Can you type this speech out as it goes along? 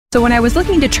So when I was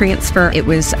looking to transfer, it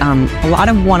was a lot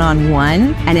of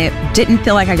one-on-one, and it didn't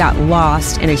feel like I got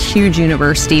lost in a huge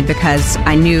university because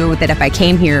I knew that if I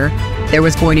came here, there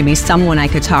was going to be someone I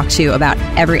could talk to about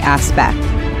every aspect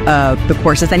of the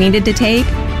courses I needed to take,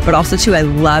 but also too, I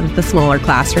loved the smaller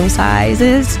classroom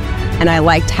sizes, and I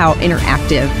liked how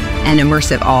interactive and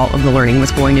immersive all of the learning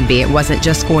was going to be. It wasn't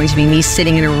just going to be me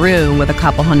sitting in a room with a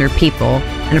couple hundred people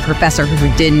and a professor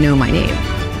who didn't know my name.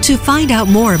 To find out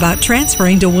more about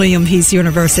transferring to William Peace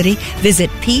University, visit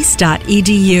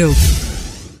peace.edu.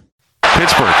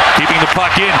 Pittsburgh keeping the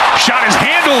puck in. Shot is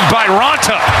handled by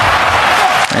Ronta.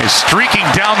 And streaking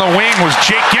down the wing was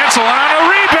Jake Gensel. And on a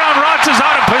rebound, Ronta's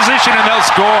out of position and they'll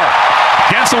score.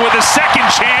 Gensel with a second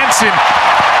chance, and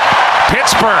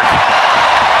Pittsburgh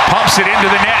pumps it into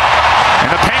the net. And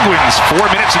the Penguins,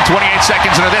 4 minutes and 28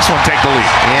 seconds into this one, take the lead.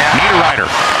 Niederreiter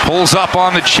pulls up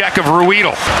on the check of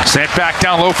Ruedel. Sent back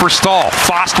down low for Stahl.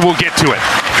 Fost will get to it.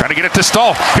 Trying to get it to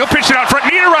Stahl. He'll pitch it out front.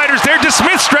 Niederreiter's there.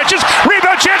 DeSmith stretches.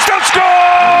 Rebound chance. Don't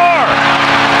score!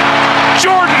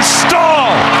 Jordan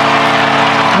Stahl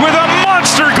with a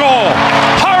monster goal.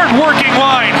 Hard-working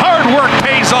line. Hard work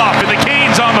pays off, and the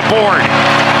Canes on the board.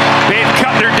 They've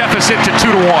cut their deficit to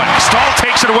 2-1. Stahl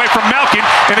takes it away from Malkin,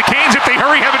 and the Canes, if they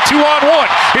hurry, have a 2-on-1.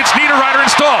 It's Niederreiter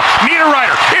and Stahl.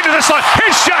 Niederreiter into the slot.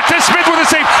 His shot to Smith with a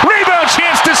save. Rebound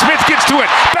chance to Smith, gets to it.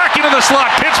 Back into the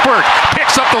slot. Pittsburgh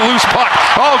picks up the loose puck.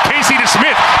 Oh, Casey to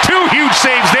Smith. Two huge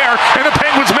saves there, and the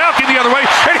Penguins Malkin the other way,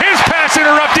 and his pass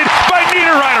interrupted by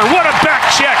Niederreiter. What a back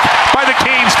check by the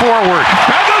Canes forward.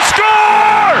 And the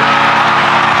score!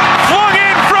 Flung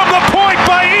in from the point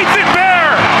by Ethan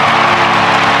Bear.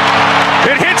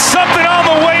 It hits something on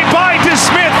the way by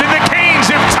DeSmith, and the Canes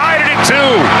have tied it at 2.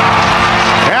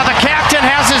 Yeah, the captain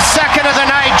has his second of the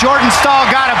night. Jordan Stahl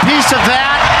got a piece of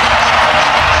that.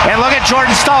 And look at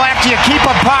Jordan Stahl after you keep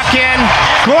a puck in.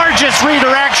 Gorgeous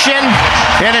redirection,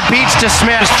 and it beats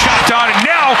DeSmith. Chopped on, and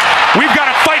now we've got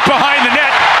a fight behind the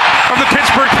net of the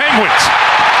Pittsburgh Penguins.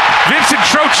 Vincent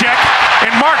Trocheck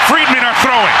and Mark Friedman are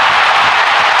throwing.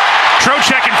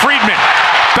 Trocheck and Friedman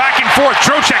back and forth.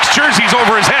 Trocheck's jersey's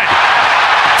over his head.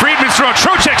 Friedman's throwing.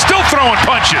 Trocheck still throwing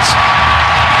punches.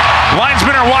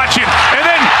 Linesmen are watching, and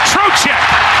then Trocheck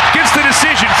gets the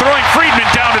decision, throwing Friedman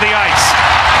down to the ice.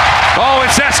 Oh,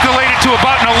 it's escalated to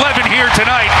about an 11 here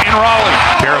tonight in Raleigh.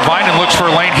 Teravainen looks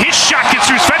for a lane. His shot gets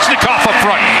through Svechnikov up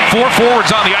front. 4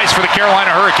 forwards on the ice for the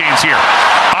Carolina Hurricanes here.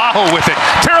 Aho with it.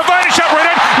 Teravainen shot right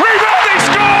in. Rebound, they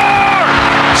score!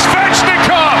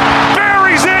 Svechnikov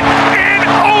buries it in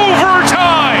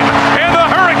overtime. And the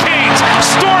Hurricanes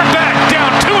storm back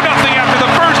down 2-0 after the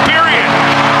first period.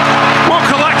 Will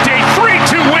collect a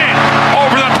 3-2 win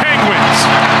over the Penguins.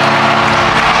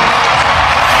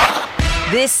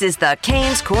 This is the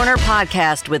Canes Corner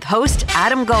Podcast with host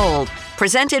Adam Gold,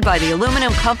 presented by the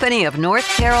Aluminum Company of North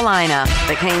Carolina.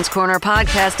 The Canes Corner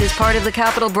Podcast is part of the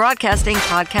Capital Broadcasting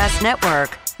Podcast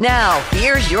Network. Now,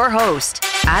 here's your host,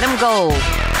 Adam Gold.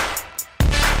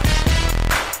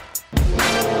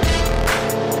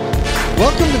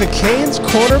 Welcome to the Canes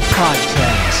Corner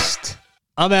Podcast.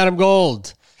 I'm Adam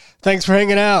Gold. Thanks for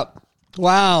hanging out.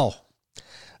 Wow.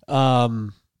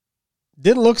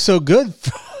 Didn't look so good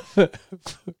a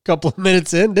couple of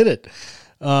minutes in, did it?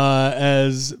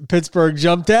 As Pittsburgh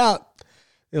jumped out.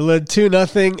 It led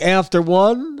 2-0 after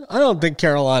 1. I don't think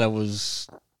Carolina was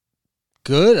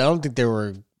good. I don't think they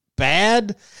were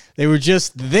bad. They were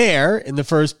just there in the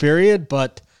first period,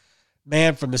 but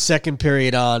man, from the second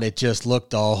period on, it just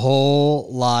looked a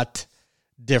whole lot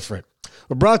different.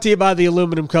 We're brought to you by the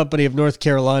Aluminum Company of North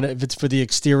Carolina. If it's for the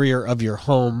exterior of your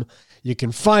home, you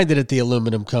can find it at the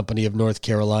Aluminum Company of North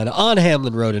Carolina on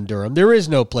Hamlin Road in Durham. There is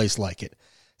no place like it.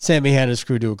 Sammy Hanna's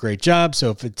crew do a great job. So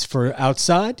if it's for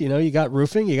outside, you got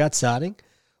roofing, you got siding,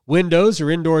 windows, or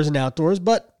indoors and outdoors,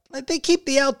 but they keep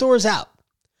the outdoors out.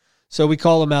 So we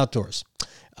call them outdoors.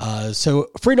 So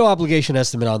free no obligation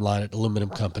estimate online at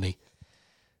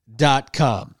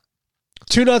aluminumcompany.com.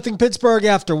 2-0 Pittsburgh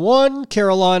after 1.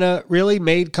 Carolina really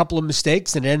made a couple of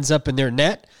mistakes and it ends up in their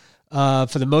net.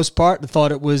 For the most part, I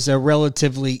thought it was a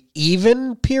relatively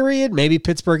even period. Maybe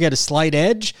Pittsburgh had a slight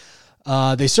edge.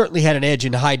 They certainly had an edge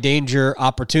in high danger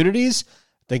opportunities.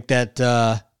 I think that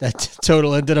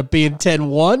total ended up being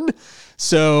 10-1.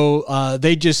 So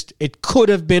it could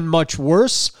have been much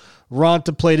worse.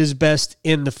 Ronta played his best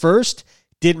in the first.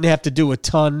 Didn't have to do a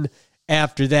ton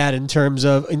after that in terms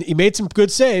of, and he made some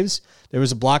good saves. There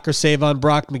was a blocker save on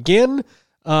Brock McGinn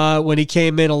when he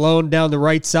came in alone down the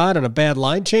right side on a bad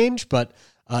line change, but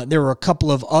there were a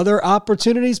couple of other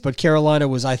opportunities, but Carolina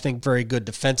was, I think, very good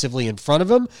defensively in front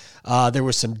of him. There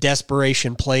were some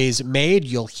desperation plays made.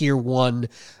 You'll hear one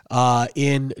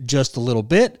in just a little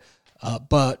bit.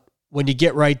 But when you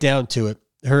get right down to it,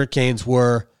 the Hurricanes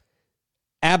were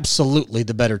absolutely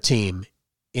the better team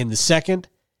in the second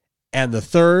and the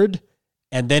third,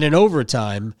 and then in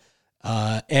overtime.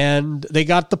 And they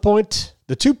got the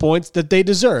 2 points that they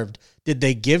deserved. Did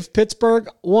they give Pittsburgh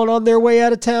one on their way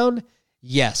out of town?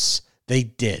 Yes, they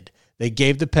did. They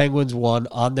gave the Penguins one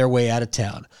on their way out of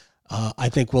town. I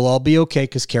think we'll all be okay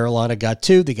because Carolina got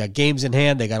 2. They got games in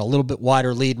hand. They got a little bit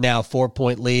wider lead now,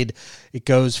 4-point lead. It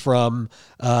goes from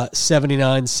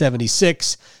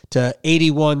 79-76 to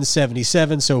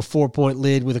 81-77, so 4-point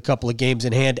lead with a couple of games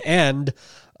in hand. And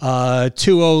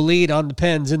 2-0 lead on the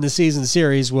Pens in the season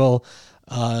series. We'll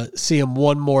see them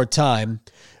one more time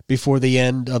before the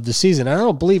end of the season. I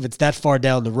don't believe it's that far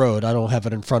down the road. I don't have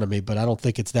it in front of me, but I don't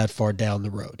think it's that far down the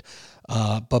road.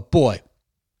 But boy,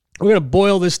 we're going to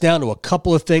boil this down to a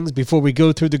couple of things before we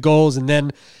go through the goals, and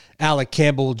then Alec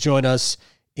Campbell will join us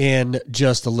in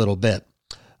just a little bit.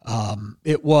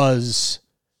 It was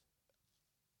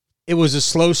a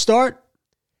slow start,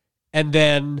 and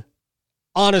then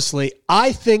honestly,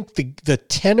 I think the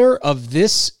tenor of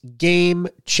this game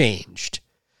changed.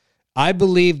 I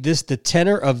believe the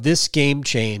tenor of this game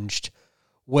changed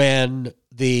when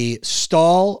the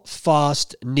Stahl,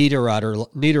 Fost,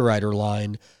 Niederreiter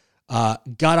line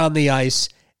got on the ice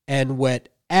and went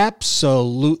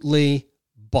absolutely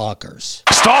bonkers.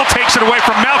 Stahl takes it away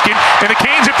from Malkin, and the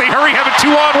Canes, if they hurry, have it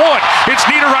 2-on-1. It's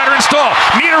Niederreiter and Stahl.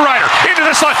 Niederreiter into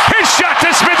the slot. His shot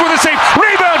to Smith with a save.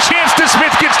 Rebound chance to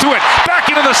Smith, gets to it.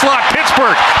 Back into the slot.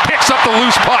 Pittsburgh picks up the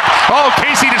loose puck. Oh,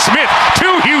 Casey to Smith.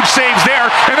 2 huge saves there,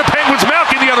 and the Penguins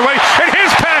Malkin the other way, and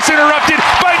his pass interrupted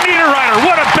by Niederreiter.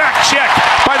 What a back check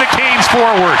by the Canes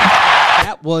forward.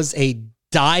 That was a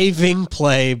diving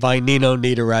play by Nino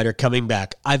Niederreiter coming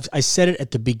back. I said it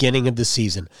at the beginning of the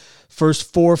season.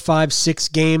 First 4, 5, 6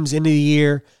 games into the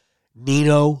year,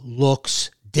 Nino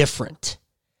looks different.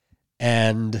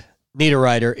 And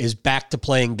Niederreiter is back to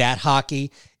playing that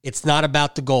hockey. It's not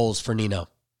about the goals for Nino.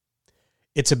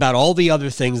 It's about all the other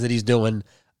things that he's doing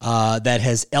that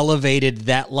has elevated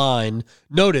that line.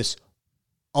 Notice,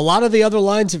 a lot of the other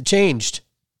lines have changed.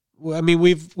 I mean,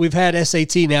 we've had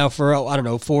SAT now for,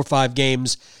 4 or 5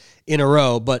 games in a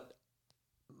row, but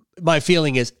my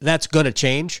feeling is that's going to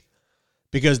change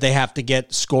because they have to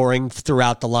get scoring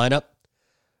throughout the lineup.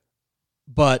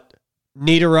 But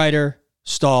Niederreiter,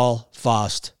 Stahl,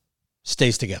 Fost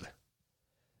stays together.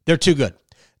 They're too good.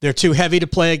 They're too heavy to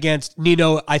play against.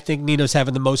 Nino, I think Nino's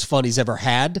having the most fun he's ever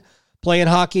had playing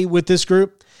hockey with this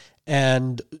group.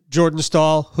 And Jordan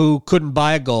Stahl, who couldn't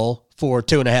buy a goal for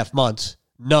 2.5 months,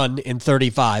 none in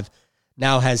 35,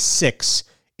 now has 6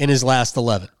 in his last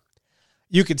 11.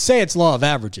 You could say it's law of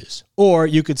averages, or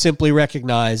you could simply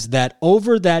recognize that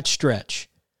over that stretch,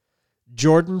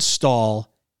 Jordan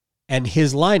Stahl and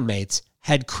his line mates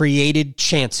had created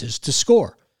chances to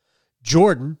score.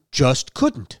 Jordan just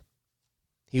couldn't.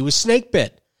 He was snake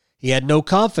bit. He had no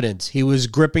confidence. He was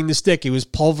gripping the stick. He was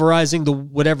pulverizing the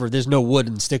whatever. There's no wood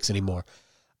in sticks anymore.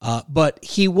 But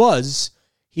he was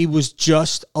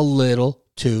just a little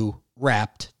too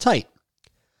wrapped tight.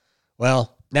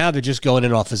 Well, now they're just going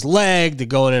in off his leg. They're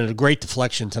going in a great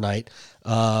deflection tonight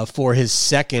for his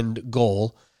second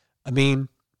goal. I mean,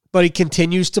 but he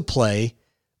continues to play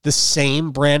the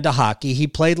same brand of hockey he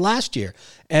played last year.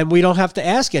 And we don't have to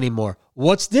ask anymore.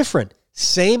 What's different?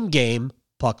 Same game,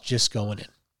 puck just going in.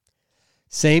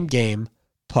 Same game,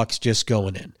 puck's just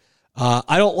going in.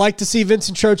 I don't like to see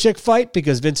Vincent Trocheck fight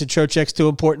because Vincent Trocheck's too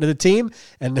important to the team,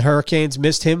 and the Hurricanes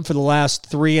missed him for the last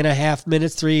 3.5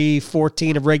 minutes,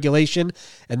 3:14 of regulation,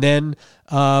 and then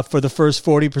for the first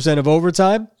 40% of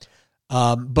overtime.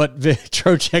 But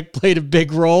Trocheck played a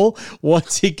big role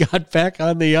once he got back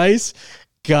on the ice.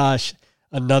 Gosh,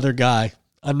 another guy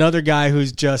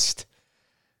who's just,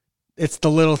 it's the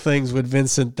little things with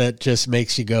Vincent that just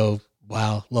makes you go,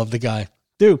 wow, love the guy.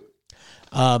 Do.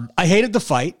 I hated the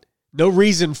fight. No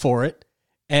reason for it.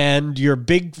 And your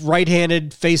big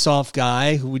right-handed face-off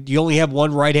guy, you only have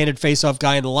one right-handed face-off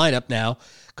guy in the lineup now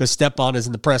because Stepan is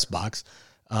in the press box.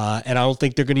 And I don't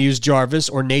think they're going to use Jarvis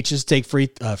or Natchez to take free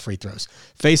throws.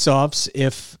 Face-offs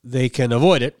if they can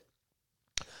avoid it.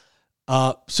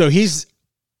 So he's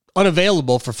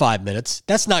unavailable for 5 minutes.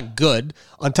 That's not good,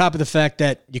 on top of the fact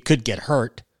that you could get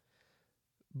hurt.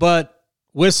 But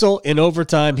whistle in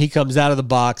overtime, he comes out of the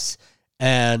box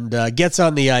and gets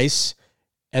on the ice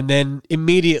and then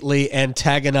immediately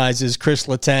antagonizes Chris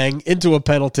Letang into a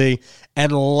penalty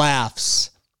and laughs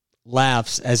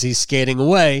as he's skating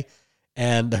away,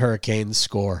 and the Hurricanes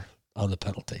score on the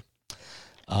penalty.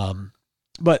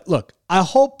 But look, I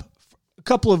hope a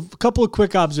couple of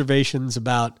quick observations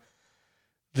about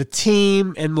the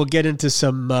team, and we'll get into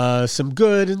some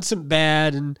good and some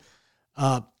bad. And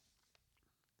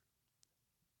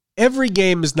every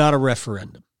game is not a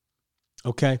referendum,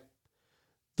 okay?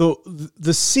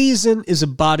 The season is a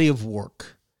body of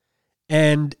work,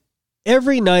 and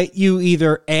every night you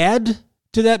either add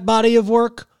to that body of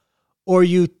work or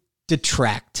you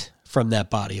detract from that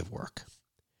body of work.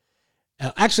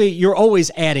 Actually, you're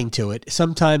always adding to it.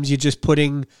 Sometimes you're just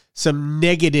putting some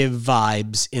negative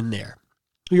vibes in there.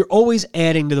 You're always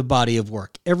adding to the body of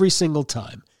work every single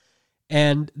time.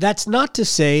 And that's not to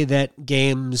say that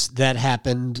games that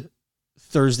happened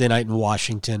Thursday night in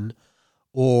Washington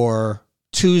or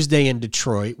Tuesday in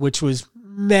Detroit, which was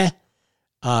meh,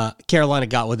 Carolina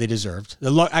got what they deserved.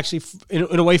 Actually,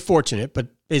 in a way, fortunate, but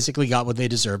basically got what they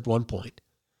deserved, 1 point.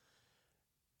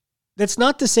 That's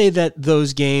not to say that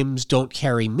those games don't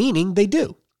carry meaning. They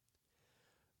do.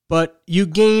 But you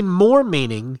gain more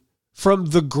meaning from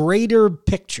the greater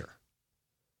picture.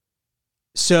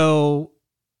 So,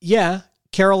 yeah,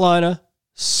 Carolina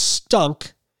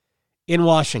stunk in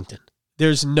Washington.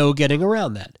 There's no getting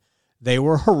around that. They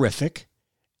were horrific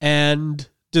and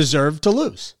deserved to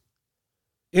lose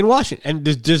in Washington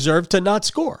and deserved to not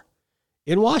score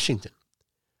in Washington.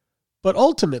 But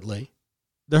ultimately,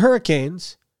 the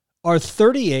Hurricanes are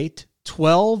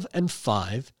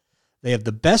 38-12-5. They have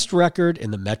the best record in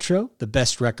the Metro, the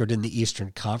best record in the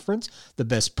Eastern Conference, the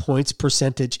best points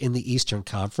percentage in the Eastern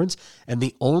Conference, and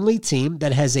the only team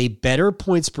that has a better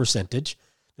points percentage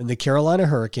than the Carolina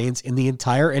Hurricanes in the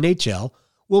entire NHL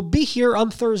will be here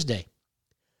on Thursday.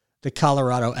 The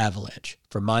Colorado Avalanche.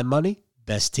 For my money,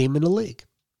 best team in the league.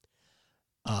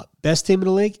 Best team in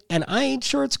the league, and I ain't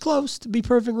sure it's close, to be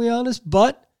perfectly honest,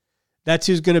 but that's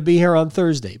who's going to be here on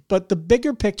Thursday. But the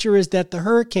bigger picture is that the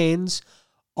Hurricanes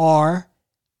are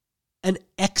an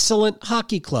excellent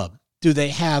hockey club. Do they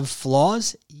have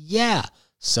flaws? Yeah.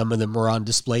 Some of them are on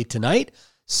display tonight.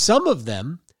 Some of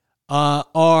them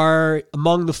are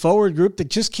among the forward group that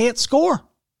just can't score.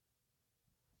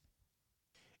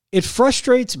 It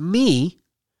frustrates me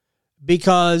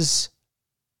because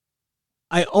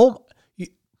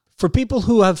for people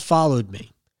who have followed me,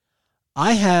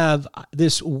 I have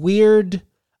this weird,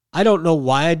 I don't know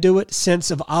why I do it, sense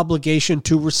of obligation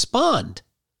to respond,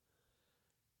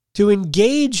 to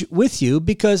engage with you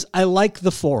because I like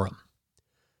the forum,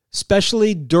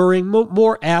 especially during,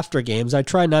 more after games. I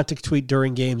try not to tweet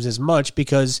during games as much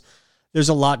because there's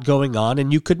a lot going on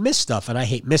and you could miss stuff, and I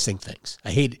hate missing things.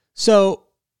 I hate it. So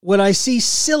when I see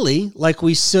silly, like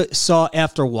we saw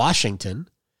after Washington,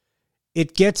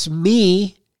 it gets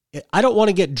me, I don't want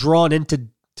to get drawn into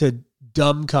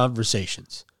dumb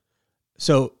conversations.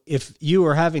 So if you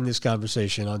are having this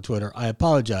conversation on Twitter, I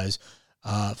apologize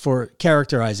for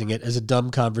characterizing it as a dumb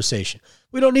conversation.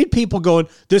 We don't need people going,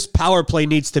 this power play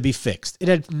needs to be fixed. It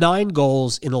had 9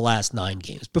 goals in the last 9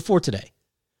 games before today.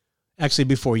 Actually,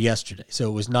 before yesterday. So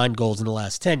it was 9 goals in the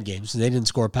last 10 games, and they didn't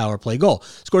score a power play goal.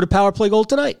 Scored a power play goal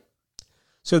tonight.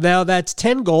 So now that's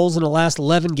 10 goals in the last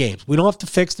 11 games. We don't have to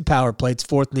fix the power play. It's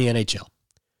 4th in the NHL.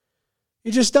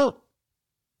 You just don't.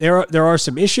 There are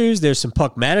some issues. There's some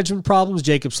puck management problems.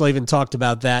 Jacob Slavin talked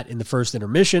about that in the first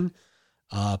intermission.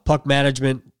 Puck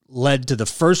management led to the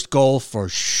first goal for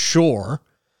sure.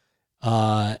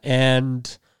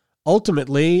 And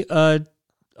ultimately, a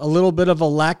little bit of a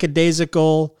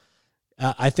lackadaisical,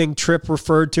 I think Tripp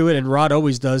referred to it, and Rod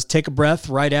always does, take a breath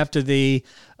right after the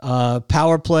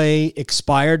power play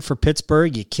expired for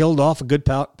Pittsburgh. You killed off a good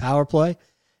power play.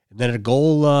 And then a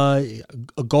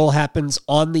goal happens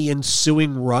on the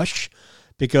ensuing rush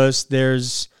because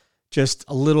there's just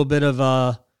a little bit of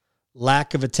a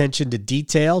lack of attention to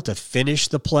detail to finish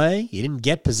the play. You didn't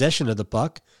get possession of the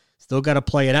puck. Still got to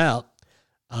play it out.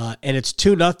 And it's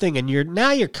 2-0, and you're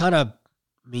kind of,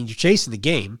 you're chasing the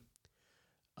game,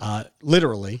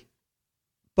 literally.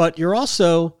 But you're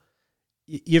also,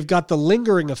 you've got the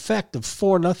lingering effect of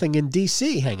 4-0 in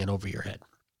D.C. hanging over your head.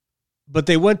 But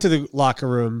they went to the locker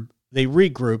room, they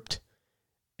regrouped,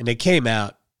 and they came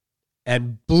out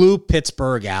and blew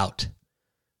Pittsburgh out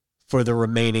for the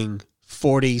remaining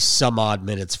 40-some-odd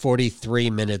minutes, 43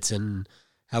 minutes and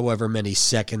however many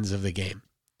seconds of the game.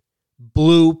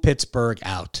 Blew Pittsburgh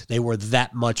out. They were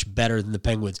that much better than the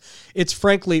Penguins. It's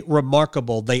frankly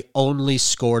remarkable they only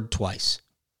scored twice.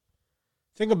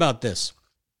 Think about this.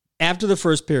 After the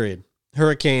first period,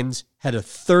 Hurricanes had a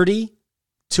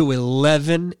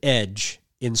 30-11 edge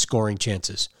in scoring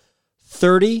chances.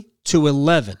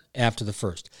 30-11 after the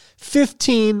first.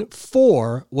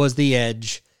 15-4 was the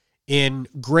edge in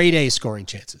grade A scoring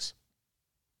chances.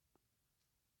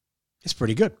 It's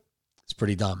pretty good. It's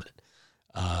pretty dominant.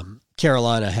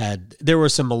 Carolina there were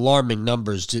some alarming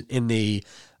numbers in the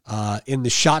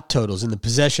shot totals, in the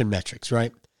possession metrics,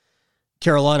 right?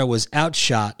 Carolina was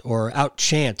outshot or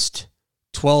outchanced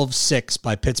 12-6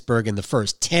 by Pittsburgh in the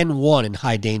first, 10-1 in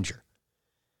high danger.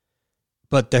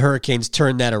 But the Hurricanes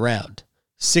turned that around.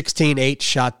 16-8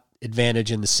 shot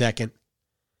advantage in the second,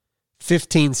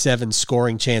 15-7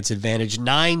 scoring chance advantage,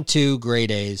 9-2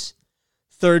 grade A's.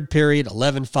 Third period,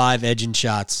 11-5 edge in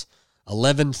shots,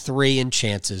 11-3 in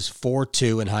chances,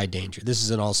 4-2 in high danger. This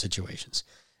is in all situations.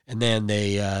 And then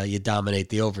you dominate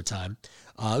the overtime.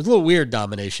 It was a little weird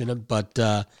domination, but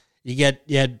you had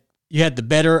the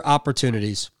better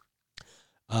opportunities.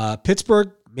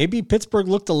 Pittsburgh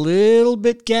looked a little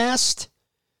bit gassed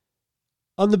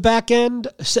on the back end,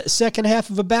 second half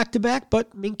of a back-to-back, but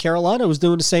I mean, Carolina was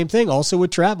doing the same thing, also with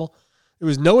travel. There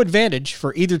was no advantage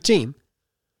for either team,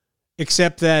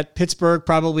 except that Pittsburgh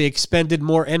probably expended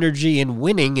more energy in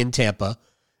winning in Tampa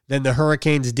than the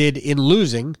Hurricanes did in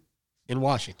losing in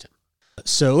Washington.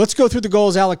 So let's go through the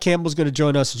goals. Alec Campbell's going to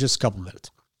join us in just a couple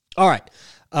minutes. All right.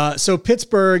 So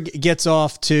Pittsburgh gets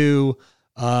off to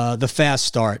the fast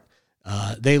start.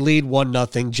 They lead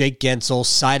 1-0. Jake Gensel,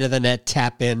 side of the net,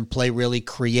 tap in, play really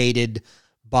created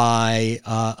by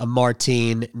a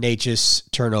Martin Necas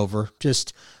turnover.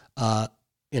 Just, not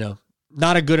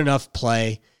a good enough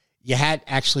play. You had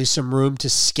actually some room to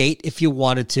skate if you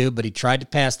wanted to, but he tried to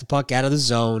pass the puck out of the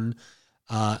zone.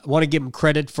 I want to give him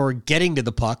credit for getting to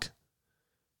the puck,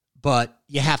 but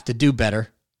you have to do better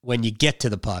when you get to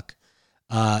the puck.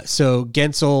 So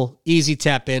Gensel, easy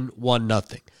tap in,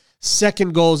 1-0.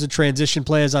 Second goal is a transition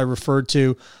play, as I referred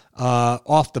to,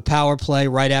 off the power play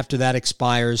right after that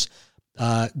expires.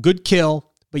 Good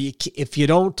kill, but if you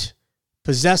don't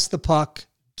possess the puck,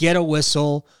 get a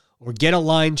whistle, or get a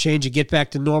line change and get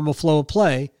back to normal flow of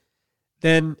play,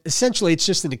 then essentially it's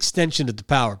just an extension of the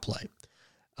power play.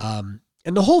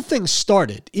 And the whole thing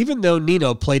started, even though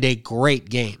Nino played a great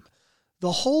game,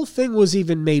 the whole thing was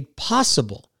even made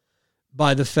possible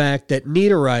by the fact that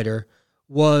Niederreiter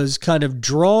was kind of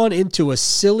drawn into a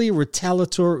silly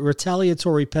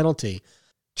retaliatory penalty.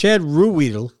 Chad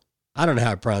Ruhwedel, I don't know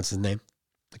how to pronounce his name.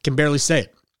 I can barely say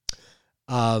it.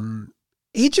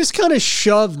 He just kind of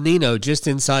shoved Nino just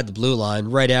inside the blue line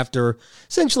right after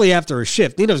a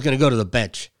shift. Nino's going to go to the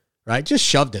bench, right? Just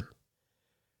shoved him.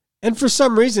 And for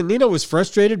some reason, Nino was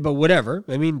frustrated, but whatever.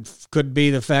 I mean, could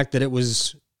be the fact that it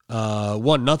was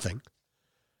 1-0.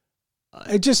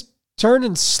 It just turned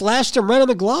and slashed him right on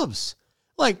the gloves.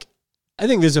 Like, I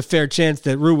think there's a fair chance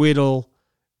that Ruhwedel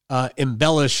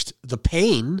embellished the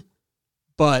pain,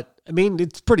 but, I mean,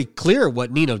 it's pretty clear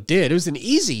what Nino did. It was an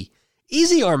easy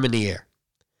arm in the air.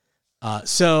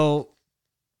 So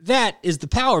that is the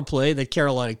power play that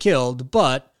Carolina killed,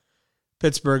 but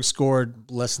Pittsburgh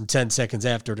scored less than 10 seconds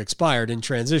after it expired in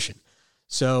transition.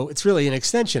 So it's really an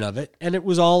extension of it, and it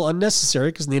was all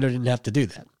unnecessary because Nino didn't have to do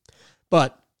that.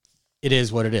 But it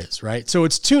is what it is, right? So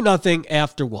it's 2-0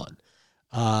 after 1.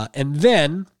 And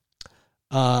then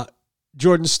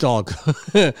Jordan Staal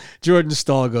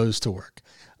goes to work.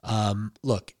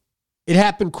 Look, it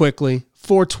happened quickly,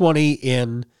 4:20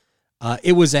 in.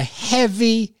 It was a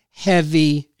heavy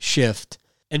shift,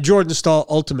 and Jordan Staal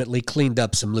ultimately cleaned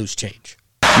up some loose change.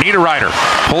 Niederreiter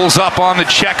pulls up on the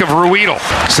check of Ruhwedel.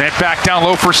 Sent back down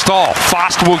low for Staal.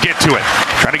 Fost will get to it.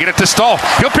 Trying to get it to Staal.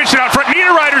 He'll pitch it out front.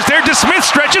 Niederreiter's there. DeSmith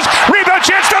stretches. Rebound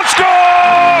chance. Don't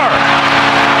score!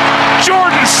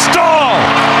 Jordan Staal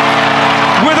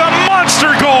with a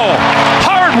monster goal.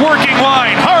 Hard-working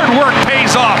line. Hard work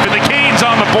pays off, and the Canes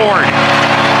on the board.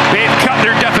 They've cut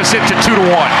their deficit to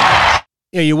 2-1.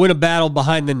 Yeah, you win a battle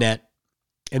behind the net,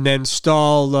 and then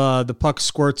Staal, the puck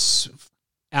squirts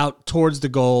out towards the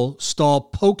goal. Staal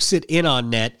pokes it in on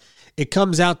net. It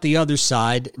comes out the other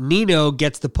side. Nino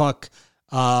gets the puck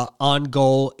on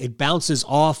goal. It bounces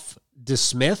off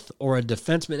DeSmith or a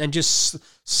defenseman and just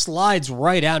slides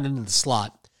right out into the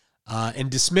slot.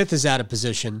 And DeSmith is out of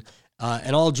position.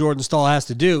 And all Jordan Staal has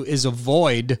to do is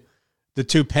avoid the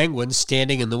two Penguins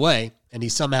standing in the way. And he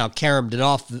somehow caromed it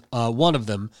off one of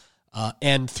them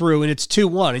and through. And it's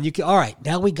 2-1. And you can, all right,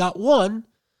 now we got one.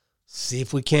 See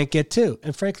if we can't get 2.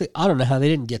 And frankly, I don't know how they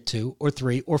didn't get 2 or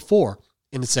 3 or 4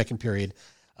 in the second period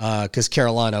because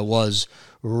Carolina was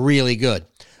really good.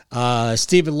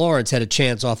 Stephen Lawrence had a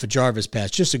chance off a Jarvis pass,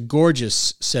 just a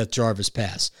gorgeous Seth Jarvis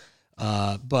pass.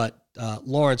 But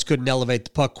Lawrence couldn't elevate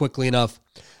the puck quickly enough.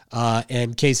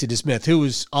 And Casey DeSmith, who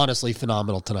was honestly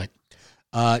phenomenal tonight.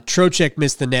 Trocheck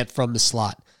missed the net from the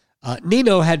slot.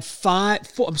 Nino had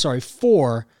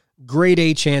 4 grade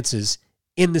A chances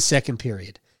in the second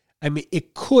period. I mean,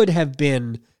 it could have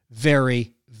been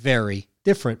very, very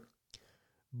different,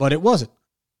 but it wasn't.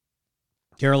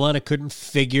 Carolina couldn't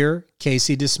figure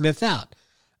Casey DeSmith out.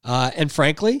 And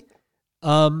frankly,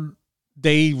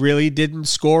 they really didn't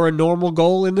score a normal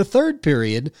goal in the third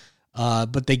period.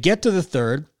 But they get to the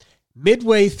third.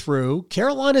 Midway through,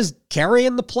 Carolina's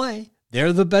carrying the play.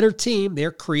 They're the better team.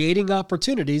 They're creating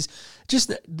opportunities.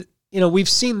 Just, we've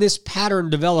seen this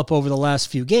pattern develop over the last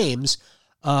few games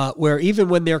where even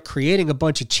when they're creating a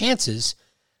bunch of chances,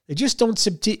 they just don't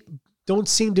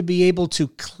seem to be able to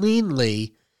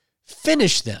cleanly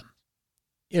finish them.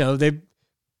 For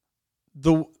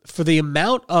the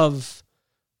amount of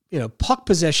puck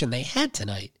possession they had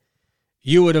tonight,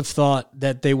 you would have thought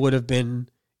that they would have been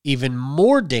even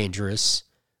more dangerous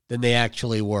than they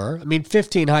actually were. I mean,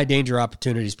 15 high danger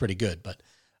opportunities is pretty good, but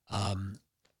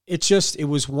it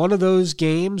was one of those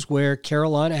games where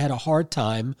Carolina had a hard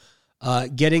time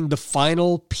getting the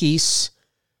final piece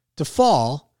to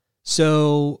fall.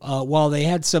 So while they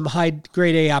had some high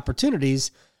grade A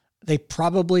opportunities, they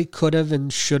probably could have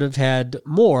and should have had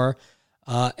more.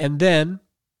 And then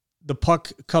the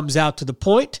puck comes out to the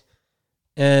point,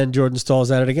 and Jordan Staal's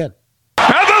at it again.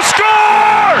 And the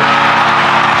score!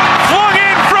 Flung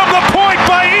in from the point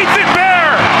by Ethan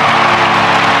Bear.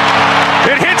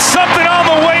 It hits something on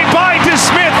the way by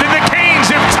DeSmith, and the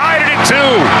Canes have tied it at 2.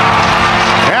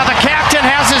 Yeah, the captain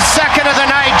has his second of the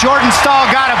night. Jordan Staal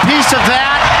got a piece of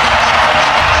that.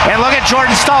 And look at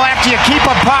Jordan Staal after you keep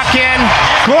a puck in.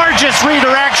 Gorgeous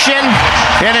redirection,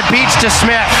 and it beats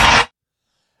DeSmith.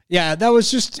 Yeah, that was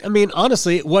just,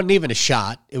 honestly, it wasn't even a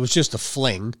shot. It was just a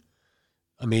fling.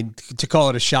 To call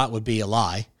it a shot would be a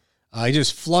lie. He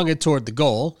just flung it toward the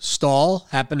goal. Staal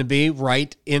happened to be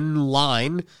right in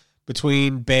line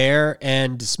between Bear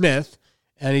and DeSmith,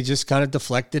 and he just kind of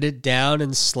deflected it down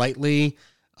and slightly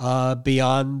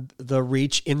beyond the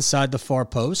reach inside the far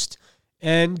post,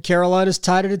 and Carolina's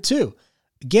tied it at 2.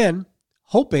 Again,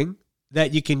 hoping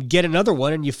that you can get another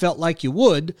one, and you felt like you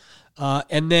would,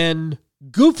 and then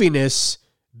goofiness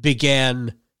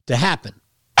began to happen.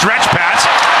 Stretch pass.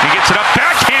 He gets it up.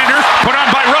 Backhander put on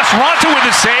by Russ Ronta with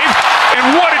a save.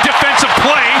 And what a defensive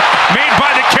play made by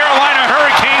the Carolina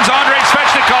Hurricanes. Andrei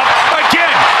Svechnikov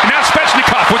again. And now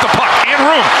Svechnikov with the puck in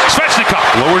room. Svechnikov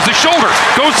lowers the shoulder.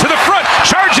 Goes to the front.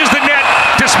 Charges the net.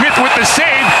 DeSmith with the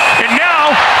save. And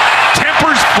now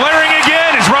tempers flaring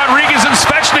again as Rodriguez and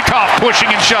Svechnikov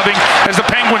pushing and shoving as the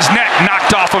Penguins' net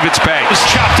knocked off of its peg. It's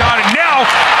chopped on, and now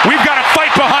we've got a fight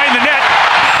behind the net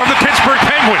of the Pittsburgh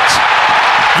Penguins.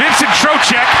 Vincent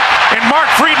Trocheck and Mark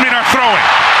Friedman are throwing.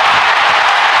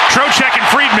 Trocheck and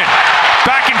Friedman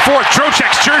back and forth.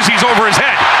 Trocheck's jersey's over his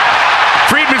head.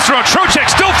 Friedman's throwing. Trocheck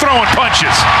still throwing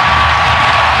punches.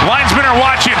 Linesmen are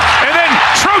watching, and then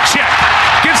Trocheck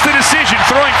gets the decision,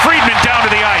 throwing Friedman down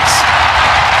to the ice.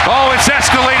 Oh, it's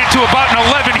escalated to about an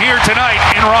 11 here tonight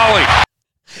in Raleigh.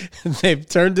 They've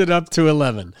turned it up to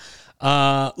 11.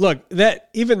 Look, that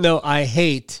even though I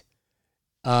hate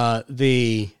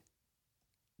the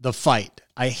fight,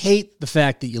 I hate the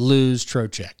fact that you lose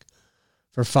Trocheck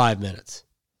for 5 minutes.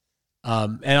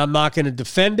 And I'm not going to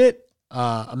defend it.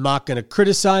 I'm not going to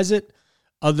criticize it,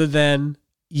 other than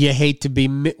you hate to be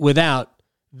without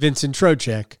Vincent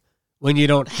Trocheck when you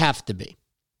don't have to be.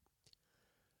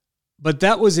 But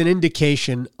that was an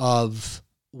indication of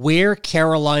where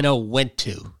Carolina went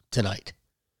to tonight.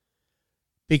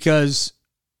 Because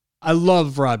I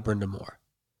love Rod Brind'Amour.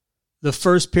 The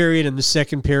first period and the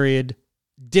second period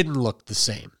didn't look the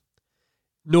same.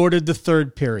 Nor did the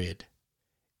third period.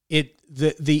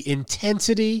 The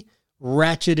intensity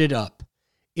ratcheted up.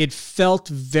 It felt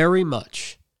very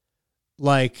much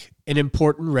like an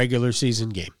important regular season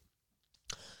game.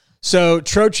 So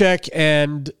Trocheck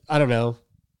and,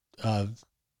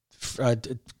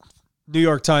 New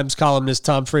York Times columnist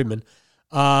Tom Friedman,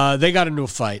 they got into a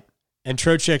fight, and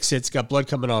Trocheck got blood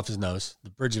coming off his nose, the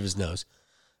bridge of his nose.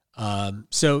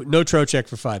 So no Trocheck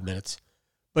for 5 minutes.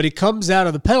 But he comes out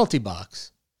of the penalty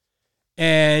box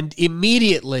and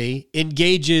immediately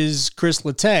engages Chris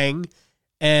Letang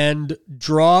and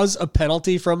draws a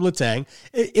penalty from Letang.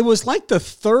 It was like the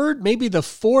third, maybe the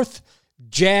fourth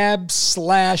jab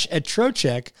slash at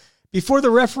Trocheck before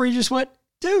the referee just went,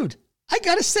 dude, I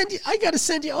gotta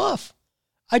send you off.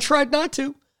 I tried not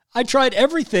to. I tried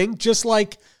everything, just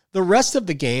like the rest of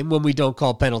the game when we don't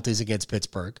call penalties against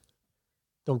Pittsburgh.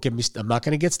 I'm not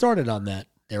going to get started on that.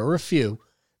 There were a few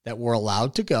that were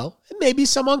allowed to go, and maybe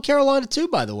some on Carolina too,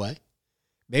 by the way.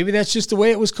 Maybe that's just the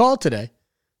way it was called today.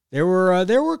 There were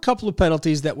a couple of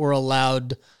penalties that were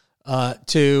allowed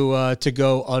to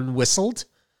go unwhistled,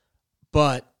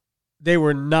 but they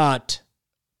were not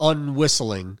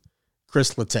unwhistling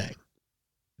Chris Letang.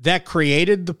 That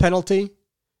created the penalty.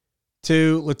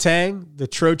 to Letang, the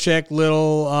Trocheck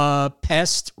little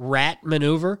pest rat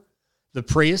maneuver, the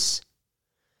Prius,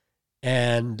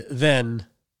 and then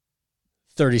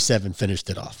 37 finished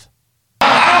it off.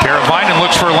 Teravainen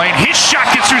looks for a lane. His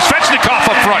shot gets through Svechnikov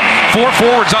up front. 4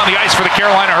 forwards on the ice for the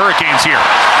Carolina Hurricanes here.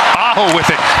 Aho with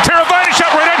it. Teravainen shot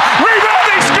right in. Rebound,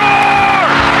 they score!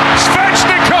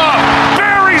 Svechnikov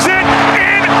buries it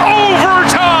in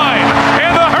overtime.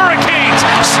 And the Hurricanes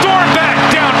storm back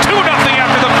down 2-0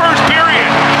 after the first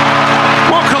period.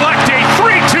 Will collect a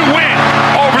 3-2 win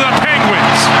over the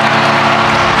Penguins.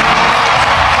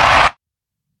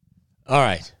 All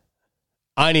right.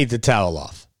 I need the towel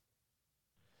off.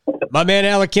 My man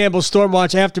Alec Campbell,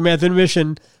 Stormwatch Aftermath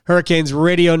Intermission, Hurricanes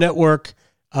Radio Network,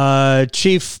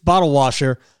 chief bottle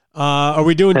washer. Are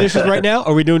we doing dishes right now?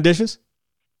 Are we doing dishes?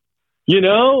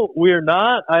 We're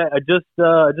not. I just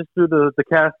threw the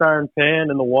cast iron pan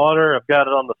in the water. I've got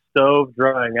it on the stove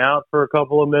drying out for a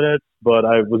couple of minutes, but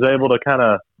I was able to kind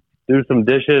of do some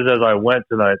dishes as I went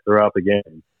tonight throughout the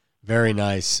game. Very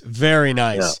nice. Very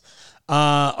nice. Yeah.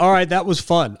 All right, that was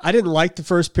fun. I didn't like the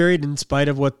first period in spite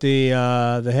of what the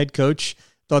head coach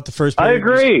thought the first period I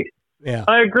agree. Yeah.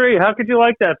 I agree. How could you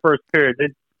like that first period?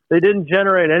 They didn't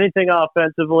generate anything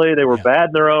offensively. They were bad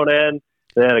in their own end.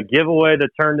 They had a giveaway that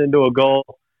turned into a goal.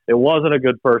 It wasn't a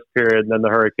good first period, and then the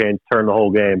Hurricanes turned the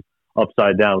whole game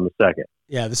upside down in the second.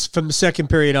 Yeah, this from the second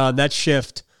period on, that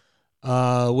shift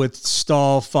with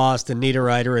Stahl, Fost, and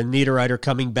Niederreiter, and Niederreiter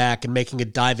coming back and making a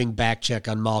diving back check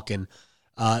on Malkin.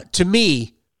 To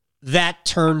me, that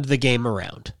turned the game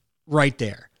around right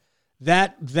there.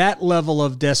 That level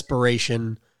of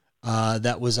desperation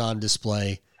that was on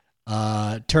display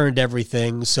turned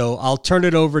everything. So I'll turn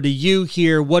it over to you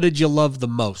here. What did you love the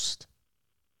most?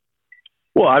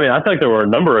 Well, I think there were a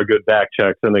number of good back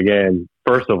checks in the game.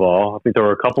 First of all, I think there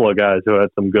were a couple of guys who had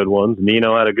some good ones.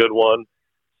 Nino had a good one.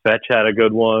 Fetch had a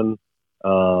good one.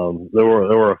 There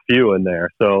were a few in there.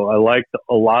 So I liked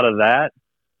a lot of that.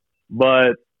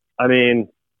 But I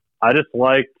just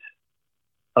liked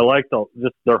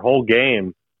just their whole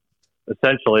game.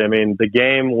 Essentially, the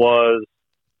game was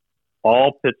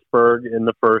all Pittsburgh in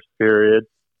the first period.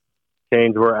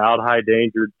 Canes were out high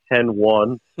dangered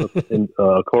 10-1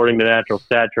 according to Natural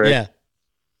Stat Trick. Yeah.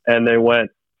 And they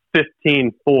went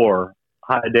 15-4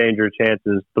 high danger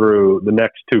chances through the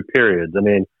next two periods.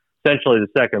 Essentially the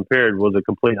second period was a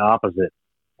complete opposite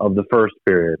of the first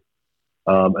period.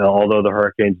 Although the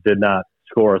Hurricanes did not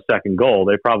score a second goal,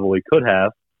 they probably could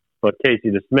have. But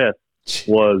Casey DeSmith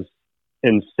was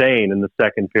insane in the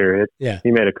second period. Yeah.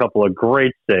 He made a couple of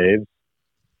great saves.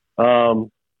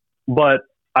 But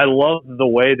I loved the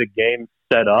way the game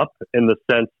set up in the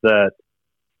sense that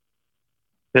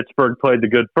Pittsburgh played the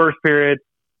good first period,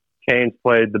 Canes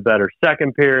played the better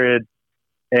second period,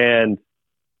 and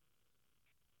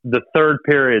the third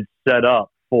period set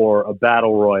up for a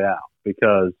battle royale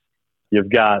because you've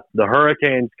got the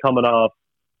Hurricanes coming off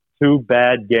two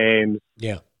bad games.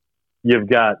 Yeah. You've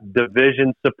got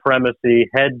division supremacy,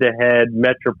 head-to-head,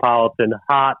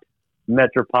 hot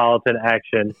metropolitan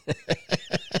action.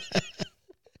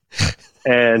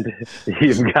 And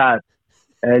you've got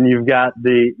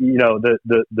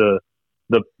the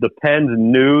Pens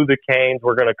knew the Canes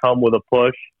were going to come with a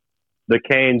push. The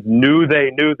Canes knew they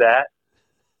knew that.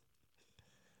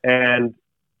 And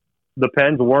the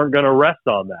Pens weren't going to rest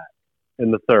on that in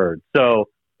the third. So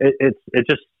it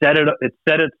just set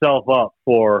itself up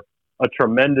for a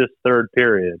tremendous third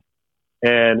period.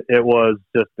 And it was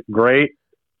just great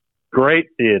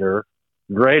theater,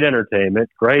 great entertainment,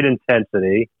 great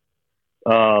intensity.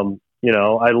 I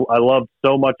loved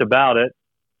so much about it.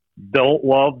 Don't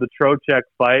love the Trocheck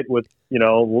fight with,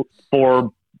 3+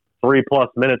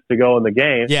 minutes to go in the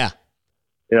game. Yeah.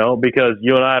 Because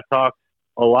you and I have talked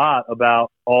a lot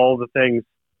about all the things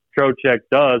Trocheck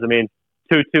does.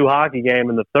 2-2 hockey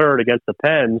game in the third against the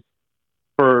Pens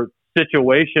for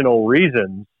situational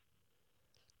reasons.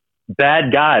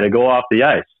 Bad guy to go off the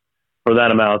ice for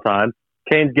that amount of time.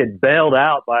 Canes get bailed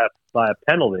out by a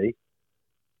penalty.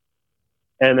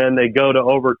 And then they go to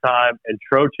overtime, and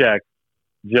Trocheck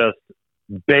just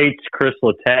baits Chris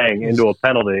Letang into a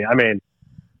penalty.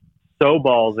 So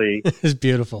ballsy. It's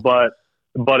beautiful. But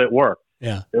it worked.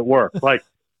 Yeah. It worked. Like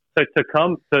to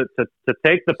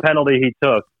take the penalty he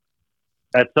took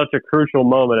at such a crucial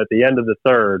moment at the end of the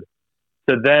third,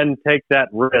 to then take that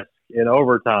risk in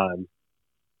overtime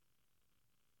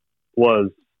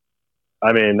was bold.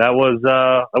 It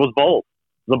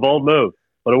was a bold move,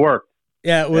 but it worked.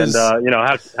 Yeah, it was. And,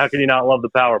 how can you not love the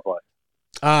power play?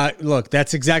 Look,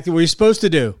 that's exactly what you're supposed to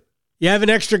do. You have an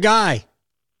extra guy.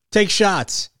 Take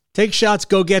shots.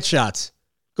 Go get shots.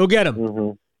 Go get them.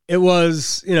 Mm-hmm. It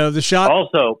was, the shot.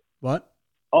 Also, What?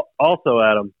 Also,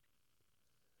 Adam,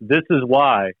 this is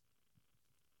why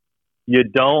you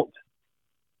don't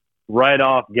write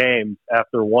off games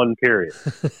after one period.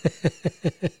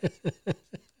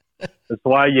 That's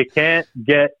why you can't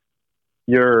get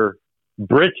your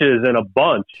britches in a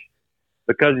bunch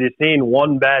because you've seen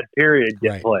one bad period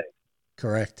get played.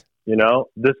 Correct.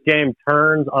 This game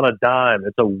turns on a dime.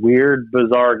 It's a weird,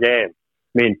 bizarre game.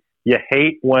 I mean, you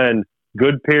hate when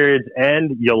good periods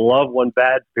end. You love when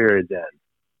bad periods end.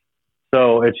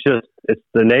 So it's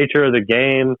the nature of the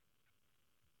game.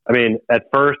 I mean, at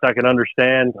first I could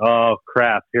understand, oh,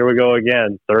 crap, here we go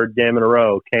again. Third game in a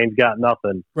row. Canes got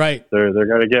nothing. Right. They're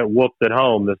going to get whooped at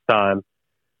home this time.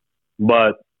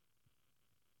 But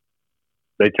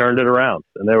they turned it around,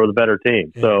 and they were the better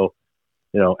team. Yeah. So,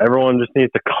 everyone just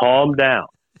needs to calm down.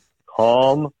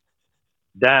 Calm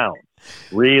down.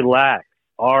 Relax.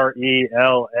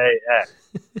 RELAX.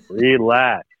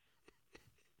 Relax.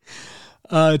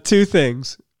 Two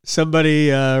things.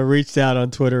 Somebody reached out on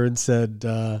Twitter and said,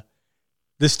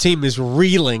 this team is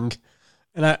reeling.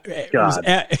 And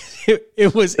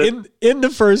it was in the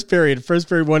first period. First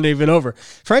period wasn't even over.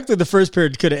 Frankly, the first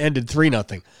period could have ended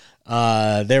 3-0.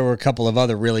 There were a couple of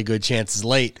other really good chances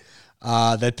late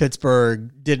that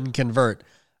Pittsburgh didn't convert.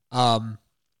 And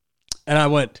I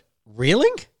went,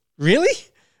 reeling? Really?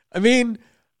 I mean,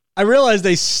 I realized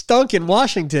they stunk in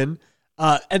Washington.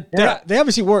 And they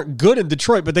obviously weren't good in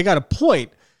Detroit, but they got a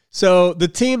point. So the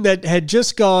team that had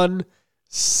just gone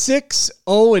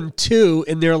 6-0-2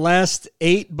 in their last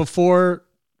 8 before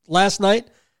last night,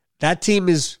 that team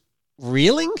is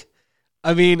reeling?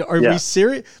 I mean, are we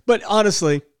serious? But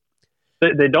honestly,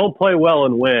 they don't play well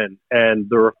and win. And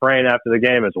the refrain after the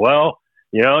game is, well,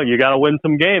 you got to win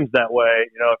some games that way.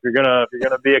 If you're gonna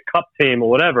be a cup team or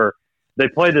whatever, they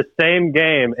play the same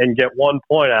game and get 1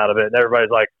 point out of it, and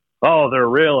everybody's like, oh, they're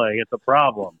reeling. It's a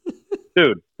problem.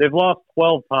 Dude, they've lost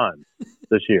 12 times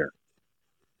this year.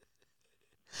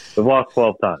 They've lost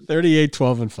 12 times.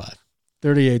 38-12-5.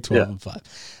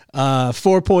 38-12-5.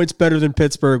 4 points better than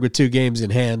Pittsburgh with 2 games in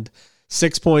hand.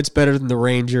 6 points better than the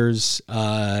Rangers,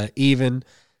 even.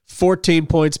 14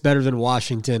 points better than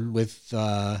Washington with,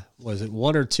 was it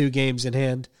 1 or 2 games in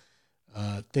hand?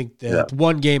 I think that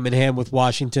 1 game in hand with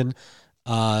Washington.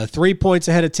 3 points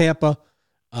ahead of Tampa,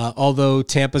 although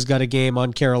Tampa's got a game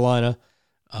on Carolina.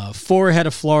 4 ahead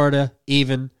of Florida,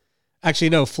 even. Actually,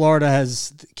 no, Florida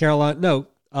has Carolina. No,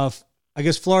 I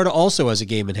guess Florida also has a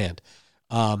game in hand.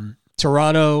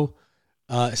 Toronto,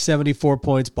 74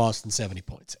 points, Boston, 70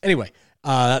 points. Anyway,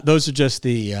 those are just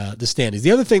the standings.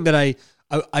 The other thing that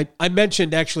I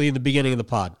mentioned actually in the beginning of the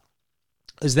pod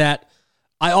is that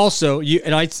I also,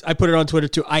 I put it on Twitter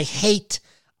too, I hate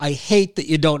that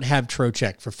you don't have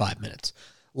Trocheck for 5 minutes.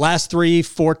 Last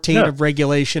 14 of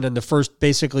regulation and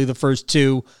basically the first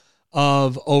 2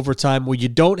 of overtime where you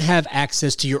don't have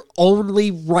access to your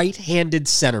only right-handed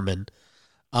centerman.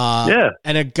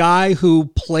 And a guy who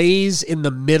plays in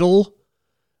the middle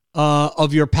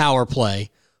of your power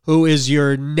play, who is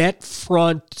your net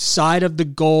front side of the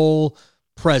goal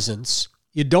presence.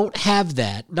 You don't have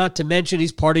that. Not to mention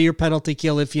he's part of your penalty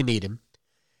kill if you need him.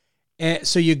 And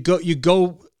so you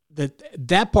go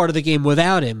that part of the game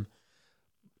without him.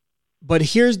 But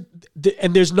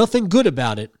there's nothing good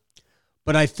about it.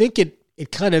 But I think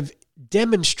it kind of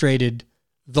demonstrated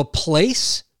the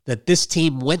place that this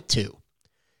team went to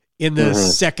in the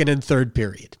second and third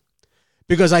period.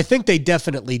 Because I think they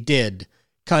definitely did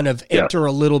kind of enter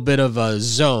a little bit of a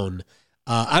zone.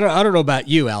 I don't know about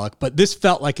you, Alec, but this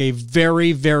felt like a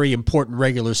very, very important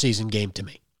regular season game to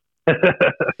me.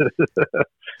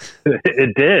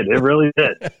 It did. It really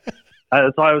did.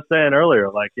 That's why I was saying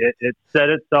earlier, like it set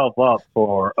itself up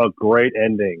for a great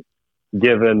ending,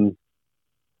 given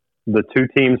the 2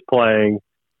 teams playing,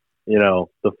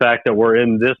 the fact that we're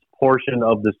in this portion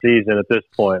of the season at this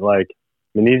point. Like,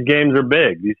 I mean, these games are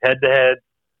big. These head-to-head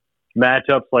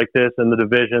matchups like this in the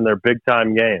division, they're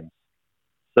big-time games.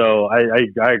 So I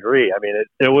agree. I mean,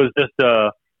 it was just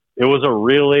it was a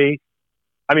really,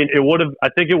 I mean, I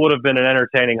think it would have been an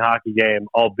entertaining hockey game,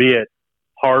 albeit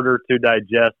harder to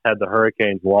digest had the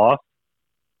Hurricanes lost.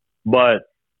 But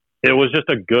it was just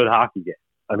a good hockey game.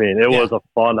 I mean, it was a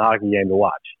fun hockey game to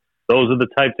watch. Those are the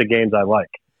types of games I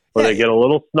like, where they get a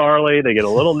little snarly, they get a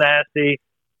little nasty,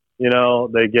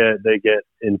 they get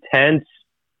intense.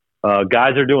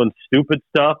 Guys are doing stupid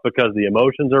stuff because the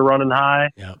emotions are running high.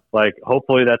 Yeah. Like,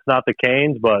 hopefully that's not the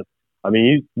Canes, but I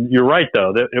mean, you're right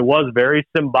though. It was very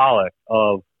symbolic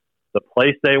of the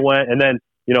place they went, and then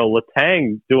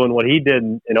Letang doing what he did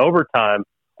in overtime,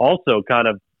 also kind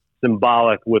of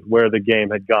symbolic with where the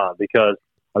game had gone. Because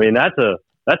I mean, that's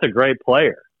that's a great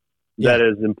player that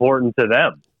is important to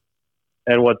them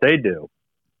and what they do.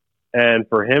 And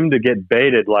for him to get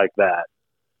baited like that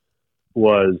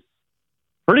was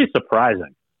pretty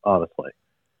surprising, honestly.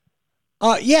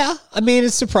 Yeah, I mean,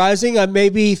 it's surprising. I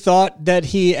maybe thought that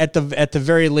he, at the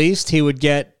very least, they would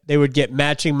get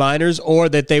matching minors, or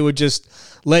that they would just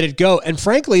let it go. And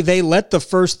frankly, they let the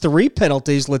first 3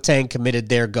 penalties Letang committed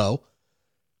there go.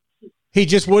 He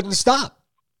just wouldn't stop.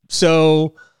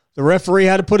 So the referee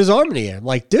had to put his arm in the air. I'm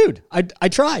like, dude, I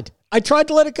tried. I tried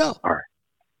to let it go. All right.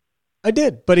 I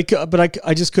did, but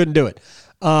I just couldn't do it.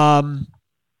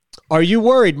 Are you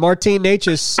worried Martin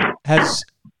Necas has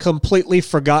completely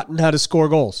forgotten how to score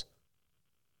goals?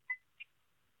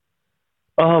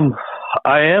 I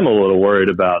am a little worried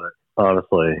about it,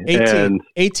 honestly.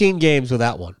 18 games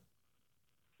without one.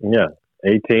 Yeah,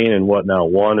 18 and what now?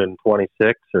 1 and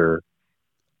 26 or?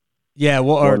 Yeah,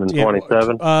 well, 1 and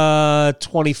 27.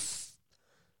 20,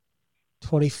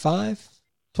 25,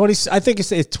 20. I think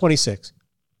it's 26.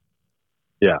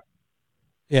 Yeah.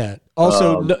 Yeah.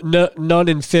 Also, none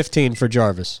in 15 for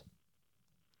Jarvis.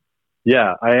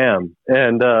 Yeah, I am.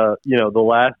 And, the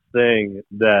last thing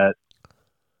that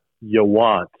you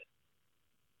want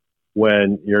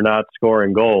when you're not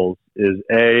scoring goals is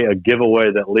A,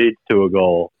 giveaway that leads to a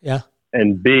goal. Yeah.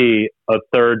 And B, a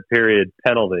third period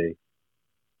penalty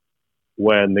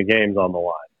when the game's on the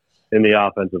line in the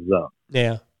offensive zone.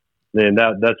 Yeah. And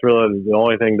that's really the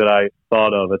only thing that I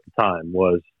thought of at the time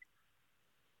was,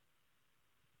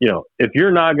 if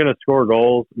you're not going to score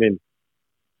goals, I mean,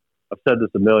 I've said this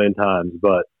a million times,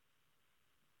 but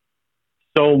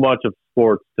so much of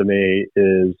sports to me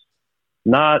is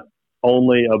not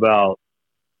only about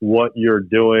what you're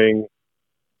doing,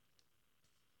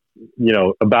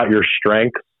 about your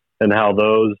strengths and how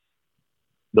those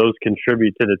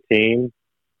contribute to the team,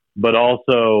 but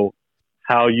also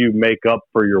how you make up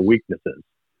for your weaknesses.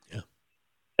 Yeah.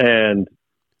 And,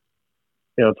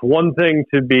 it's one thing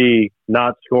to be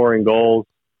not scoring goals,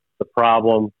 the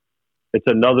problem. It's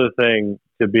another thing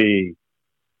to be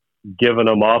giving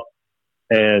them up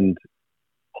and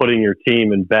putting your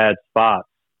team in bad spots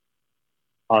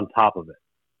on top of it.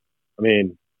 I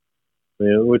mean,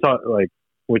 we talk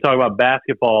about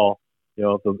basketball.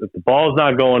 If the ball's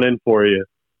not going in for you,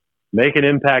 make an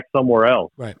impact somewhere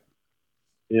else. Right.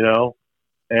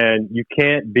 And you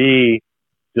can't be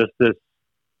just this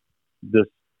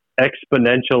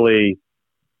exponentially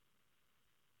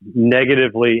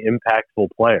negatively impactful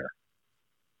player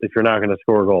if you're not going to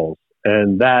score goals.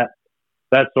 And that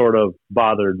sort of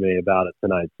bothered me about it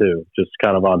tonight too, just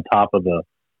kind of on top of the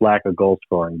lack of goal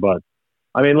scoring. But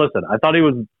I mean, listen, I thought he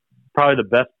was probably the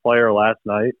best player last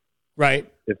night.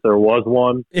 Right. If there was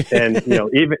one. And,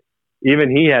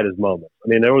 even he had his moments. I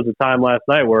mean, there was a time last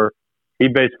night where he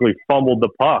basically fumbled the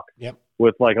puck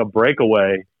with like a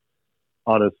breakaway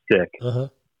on his stick. Uh-huh.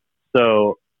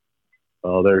 So,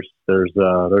 there's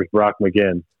Brock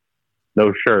McGinn,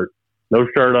 no shirt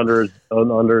under his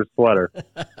sweater.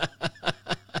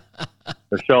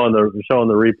 They're showing the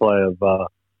replay of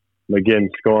McGinn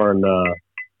scoring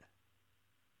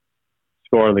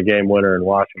the game winner in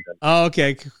Washington. Oh,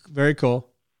 okay, very cool.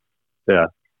 Yeah,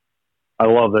 I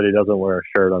love that he doesn't wear a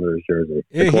shirt under his jersey.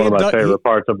 It's one of my favorite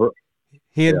parts of.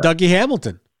 He and Dougie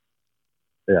Hamilton.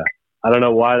 Yeah, I don't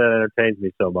know why that entertains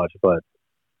me so much, but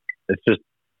it's just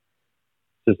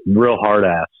real hard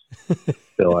ass. I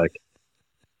feel like.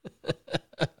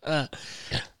 I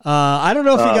don't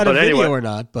know if he got a video anyway. or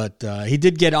not, but he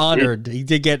did get honored. He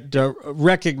did get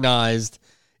recognized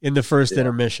in the first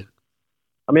intermission.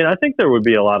 I mean, I think there would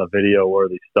be a lot of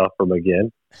video-worthy stuff from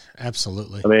McGinn.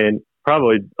 Absolutely. I mean,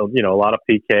 probably a lot of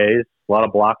PKs, a lot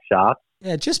of block shots.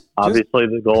 Yeah, obviously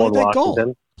the goal in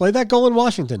Washington. Play that goal in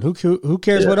Washington. Who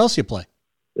cares what else you play?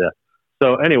 Yeah.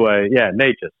 So anyway,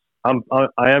 Necas.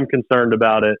 I am concerned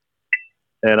about it,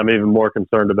 and I'm even more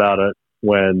concerned about it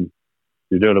when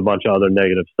you're doing a bunch of other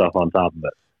negative stuff on top of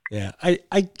it. Yeah,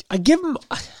 I give him.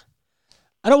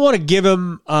 I don't want to give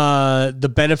him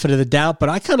the benefit of the doubt, but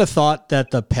I kind of thought that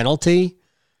the penalty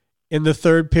in the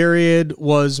third period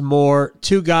was more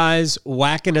 2 guys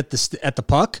whacking at the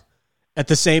puck at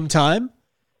the same time,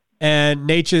 and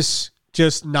Necas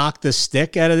just knocked the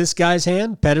stick out of this guy's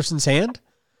hand, Pettersson's hand.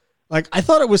 Like, I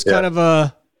thought it was kind of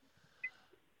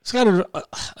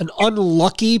an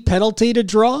unlucky penalty to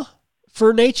draw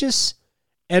for Necas.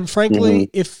 And frankly,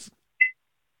 if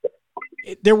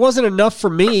there wasn't enough for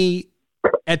me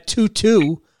at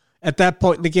 2-2 at that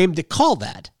point in the game to call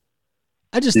that.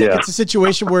 I just think it's a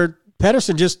situation where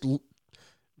Pettersson just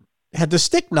had the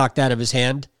stick knocked out of his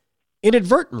hand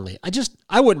inadvertently.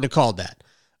 I wouldn't have called that.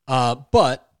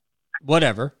 But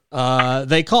whatever.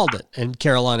 they called it, and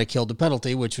Carolina killed the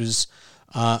penalty, which was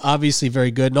obviously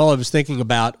very good. And all I was thinking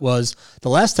about was the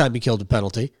last time you killed a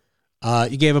penalty,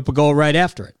 you gave up a goal right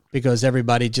after it because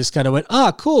everybody just kind of went,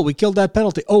 cool, we killed that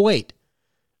penalty. Oh, wait,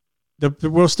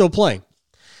 we're still playing.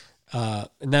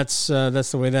 And that's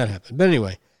the way that happened. But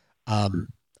anyway,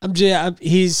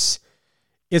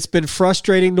 it's been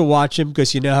frustrating to watch him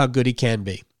because you know how good he can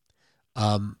be.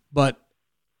 But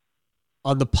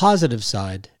on the positive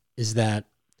side is that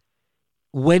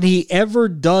when he ever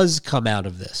does come out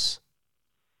of this,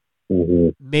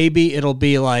 maybe it'll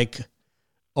be like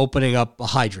opening up a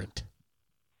hydrant.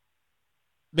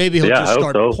 Maybe he'll just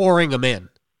start pouring them in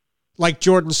like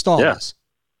Jordan Staal is.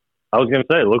 I was going to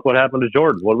say, look what happened to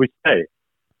Jordan. What did we say?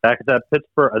 Back at that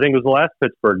Pittsburgh, I think it was the last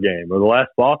Pittsburgh game or the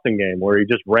last Boston game where he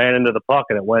just ran into the puck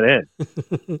and it went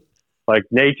in. Like,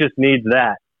 Nate just needs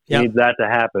that. He needs that to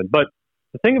happen. But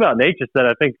the thing about Nate that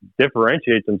I think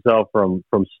differentiates himself from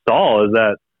Staal is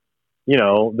that, you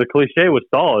know, the cliche with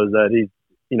Staal is that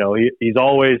he's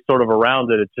always sort of around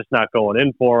it. It's just not going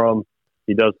in for him.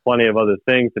 He does plenty of other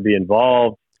things to be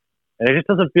involved. And it just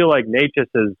doesn't feel like Nate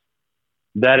is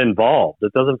that involved.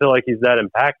 It doesn't feel like he's that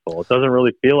impactful. It doesn't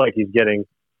really feel like he's getting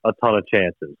a ton of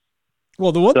chances.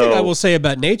 Well, the one thing I will say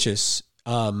about Natchez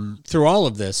through all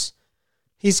of this,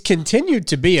 he's continued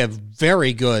to be a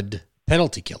very good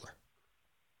penalty killer.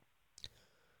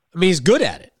 I mean, he's good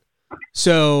at it.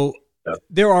 So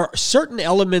there are certain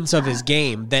elements of his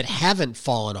game that haven't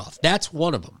fallen off. That's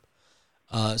one of them.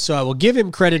 So I will give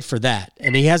him credit for that.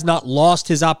 And he has not lost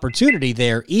his opportunity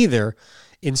there either,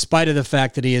 in spite of the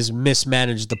fact that he has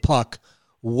mismanaged the puck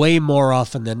way more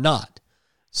often than not.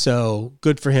 So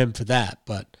good for him for that.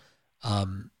 But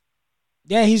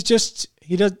he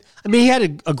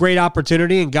had a great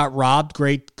opportunity and got robbed.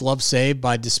 Great glove save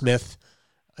by DeSmith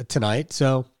tonight.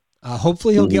 So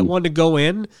hopefully he'll get one to go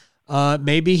in.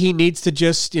 Maybe he needs to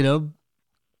just,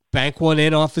 bank one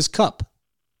in off his cup.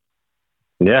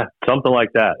 Yeah, something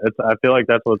like that. I feel like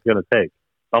that's what it's going to take.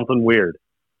 Something weird.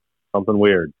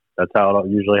 That's how it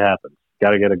usually happens.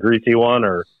 Got to get a greasy one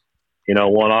or,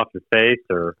 one off your face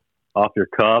or off your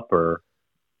cup or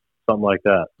something like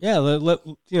that. Yeah, let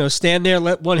stand there,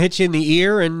 let one hit you in the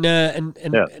ear and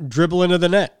dribble into the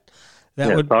net.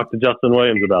 Talk to Justin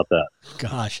Williams about that.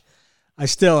 Gosh, I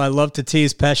love to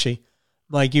tease Pesce.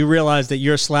 Like, you realize that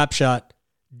your slap shot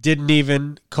didn't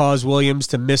even cause Williams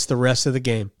to miss the rest of the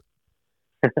game.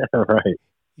 Right.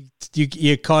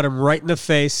 You caught him right in the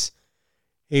face.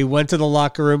 He went to the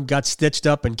locker room, got stitched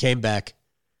up, and came back.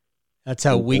 That's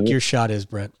how weak your shot is,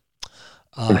 Brent.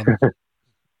 All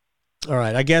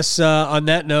right. I guess on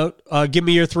that note, give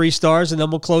me your 3 stars, and then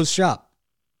we'll close shop.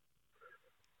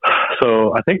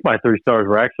 So I think my 3 stars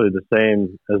were actually the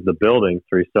same as the building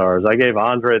 3 stars. I gave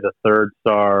Andre the 3rd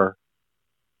star.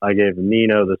 I gave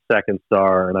Nino the 2nd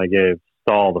star, and I gave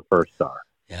Staal the 1st star.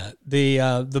 Yeah,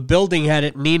 the building had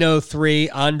it Nino 3,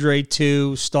 Andre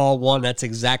 2, Staal 1. That's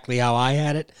exactly how I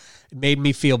had it. It made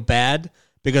me feel bad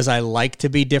because I like to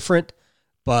be different,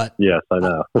 but yes, I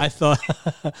know. I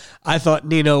thought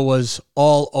Nino was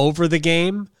all over the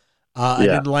game. I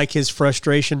didn't like his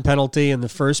frustration penalty in the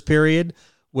first period,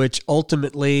 which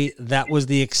ultimately that was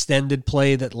the extended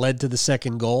play that led to the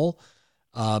second goal,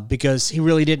 because he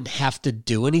really didn't have to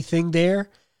do anything there.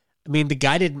 I mean, the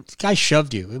guy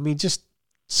shoved you. I mean, just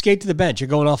skate to the bench. You're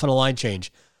going off on a line change.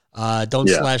 Don't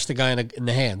slash the guy in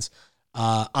the hands.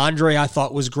 Andre, I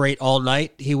thought, was great all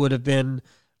night. He would have been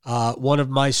one of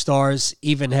my stars,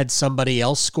 even had somebody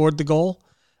else scored the goal.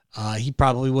 He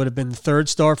probably would have been the 3rd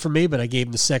star for me, but I gave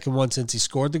him the 2nd one since he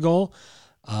scored the goal.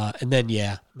 And then,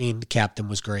 the captain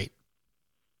was great.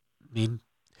 I mean,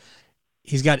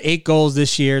 he's got 8 goals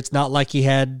this year. It's not like he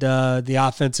had the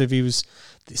offensive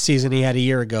the season he had a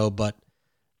year ago, but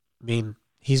I mean,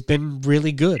 he's been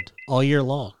really good all year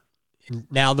long. And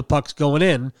now the puck's going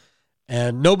in,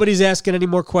 and nobody's asking any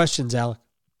more questions, Alec.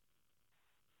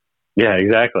 Yeah,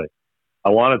 exactly. I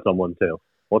wanted someone to.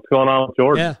 What's going on with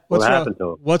Jordan? Yeah, what happened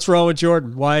to him? What's wrong with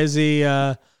Jordan? Why is he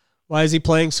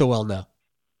playing so well now?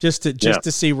 Just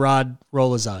to see Rod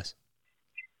roll his eyes.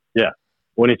 Yeah.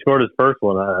 When he scored his first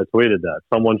one, I tweeted that.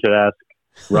 Someone should ask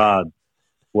Rod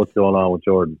what's going on with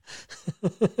Jordan.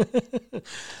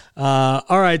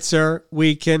 All right, sir.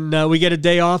 We get a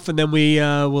day off, and then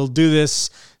we'll do this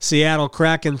Seattle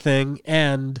Kraken thing,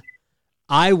 and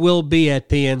I will be at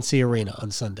PNC Arena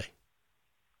on Sunday.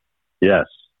 Yes.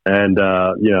 And,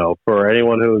 for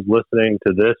anyone who is listening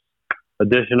to this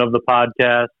edition of the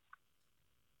podcast,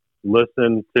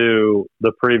 listen to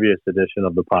the previous edition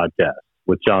of the podcast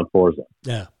with John Forza.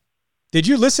 Yeah. Did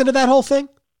you listen to that whole thing?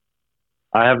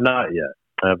 I have not yet.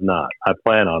 I have not. I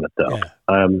plan on it, though. Yeah.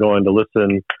 I am going to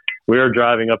listen We are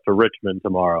driving up to Richmond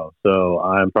tomorrow, so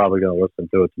I'm probably going to listen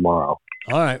to it tomorrow.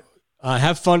 All right.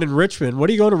 Have fun in Richmond. What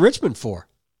are you going to Richmond for?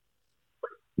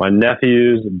 My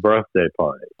nephew's birthday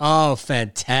party. Oh,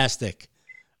 fantastic.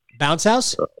 Bounce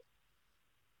house?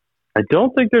 I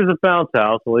don't think there's a bounce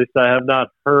house. At least I have not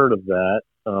heard of that.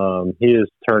 He is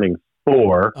turning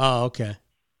 4. Oh, okay.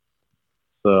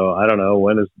 So I don't know.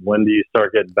 When do you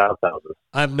start getting bounce houses?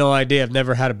 I have no idea. I've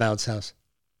never had a bounce house.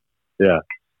 Yeah.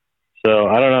 So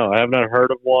I don't know. I have not heard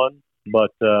of one,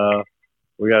 but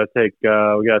we got to take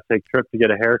trip to get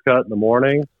a haircut in the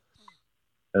morning,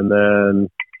 and then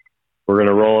we're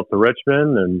gonna roll up to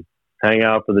Richmond and hang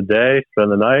out for the day,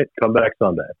 spend the night, come back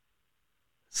Sunday.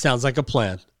 Sounds like a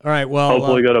plan. All right. Well,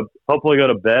 hopefully go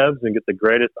to Bev's and get the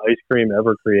greatest ice cream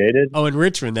ever created. Oh, in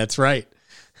Richmond, that's right.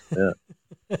 Yeah.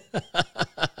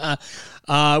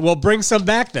 Well, bring some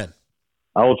back then.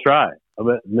 I will try. I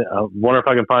wonder if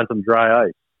I can find some dry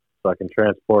ice so I can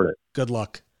transport it. Good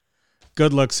luck.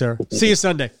 Good luck, sir. See you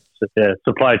Sunday. Yeah,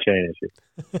 supply chain issue.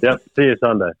 Yep. See you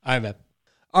Sunday. All right, man.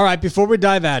 All right. Before we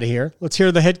dive out of here, let's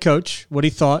hear the head coach, what he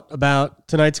thought about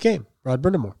tonight's game. Rod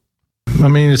Brindamore. I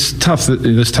mean, it's tough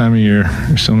this time of year.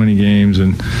 There's so many games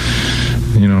and,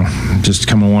 just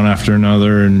coming one after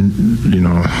another. And,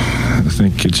 I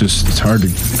think it's hard to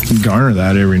garner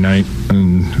that every night.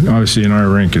 And obviously in our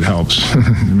rink, it helps.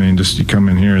 I mean, just you come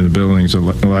in here and the building's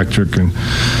electric, and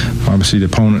obviously the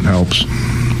opponent helps. We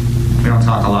don't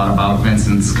talk a lot about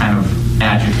Vincent's kind of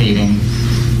agitating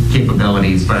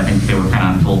capabilities, but I think they were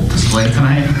kind of on full display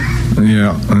tonight.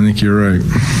 Yeah, I think you're right.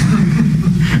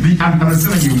 I'm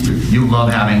assuming you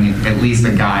love having at least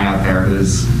a guy out there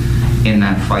who's in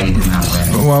that fight in that way.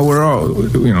 Well, we're all,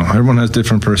 everyone has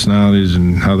different personalities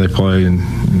and how they play, and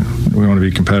we want to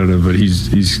be competitive. But he's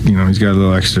got a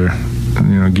little extra,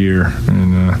 gear,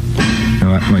 and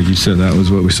like you said, that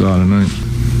was what we saw tonight.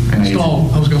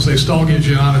 Stahl gives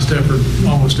you honest effort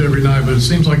almost every night, but it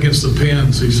seems like against the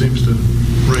Pens, he seems to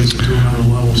raise it to another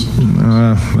level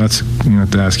sometimes. That's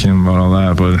have to ask him about all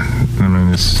that, but I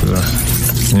mean, it's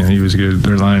he was good.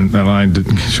 That line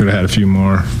should have had a few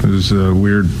more. There's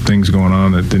weird things going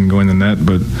on that didn't go in the net,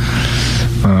 but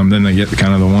then they get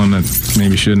kind of the one that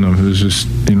maybe shouldn't have. It was just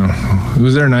it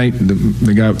was their night.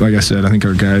 The guy, like I said, I think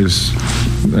our guys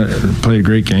played a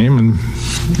great game, and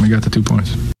we got the 2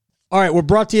 points. All right, we're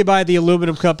brought to you by the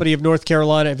Aluminum Company of North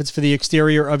Carolina. If it's for the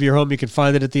exterior of your home, you can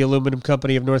find it at the Aluminum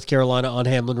Company of North Carolina on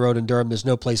Hamlin Road in Durham. There's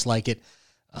no place like it.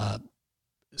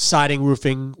 Siding,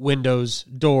 roofing, windows,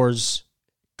 doors,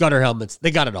 gutter helmets.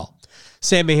 They got it all.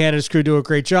 Sam Mahan and his crew do a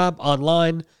great job.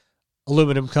 Online,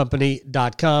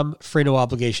 aluminumcompany.com. Free, no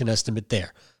obligation estimate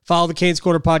there. Follow the Canes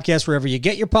Corner podcast wherever you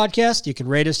get your podcast. You can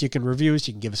rate us. You can review us.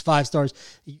 You can give us 5 stars.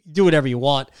 You do whatever you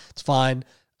want. It's fine.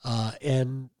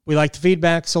 And we like the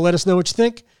feedback, so let us know what you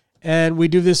think. And we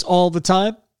do this all the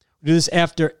time. We do this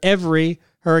after every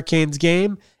Hurricanes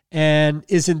game. And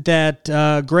isn't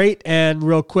that great? And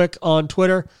real quick on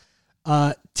Twitter,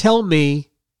 tell me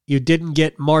you didn't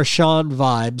get Marchand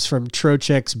vibes from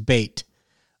Trocheck's bait.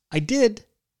 I did.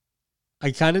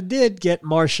 I kind of did get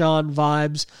Marchand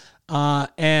vibes.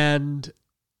 And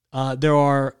there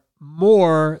are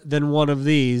more than one of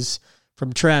these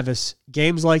from Travis.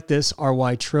 Games like this are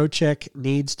why Trocheck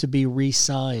needs to be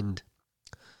re-signed.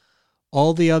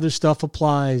 All the other stuff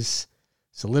applies.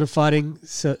 Solidifying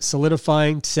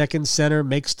second center,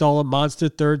 make Stahl a monster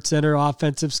third center,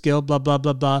 offensive skill, blah, blah,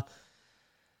 blah, blah.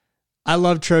 I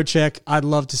love Trocheck. I'd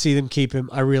love to see them keep him.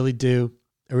 I really do.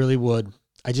 I really would.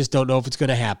 I just don't know if it's going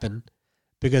to happen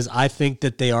because I think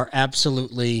that they are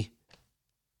absolutely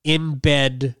in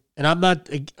bed. And I'm not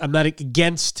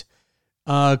against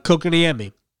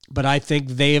Kotkaniemi, but I think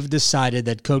they have decided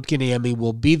that Kotkaniemi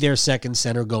will be their second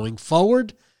center going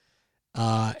forward,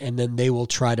 and then they will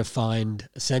try to find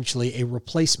essentially a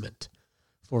replacement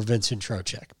for Vincent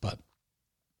Trocheck. But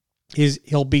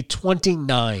he'll be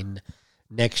 29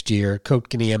 next year.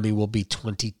 Kotkaniemi will be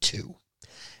 22,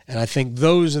 and I think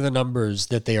those are the numbers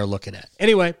that they are looking at.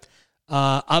 Anyway,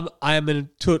 I am in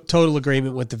total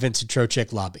agreement with the Vincent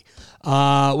Trocheck lobby.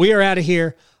 We are out of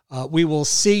here. We will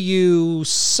see you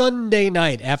Sunday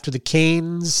night after the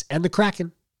Canes and the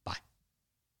Kraken. Bye.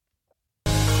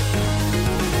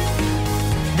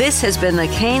 This has been the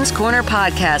Canes Corner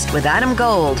Podcast with Adam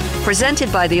Gold,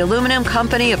 presented by the Aluminum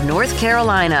Company of North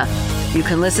Carolina. You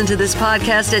can listen to this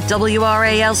podcast at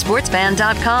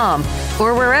WRALSportsFan.com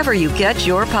or wherever you get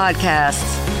your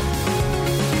podcasts.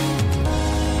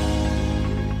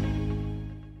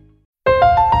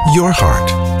 Your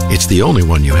heart. It's the only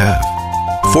one you have.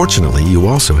 Fortunately, you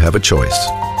also have a choice.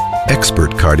 Expert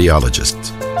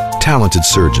cardiologists, talented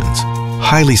surgeons,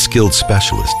 highly skilled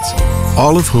specialists,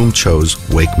 all of whom chose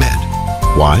WakeMed.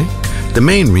 Why? The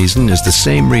main reason is the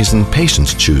same reason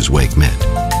patients choose WakeMed.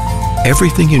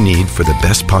 Everything you need for the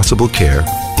best possible care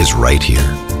is right here.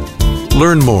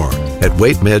 Learn more at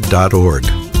wakemed.org.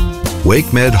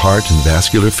 WakeMed Heart and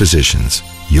Vascular Physicians.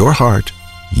 Your heart,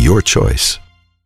 your choice.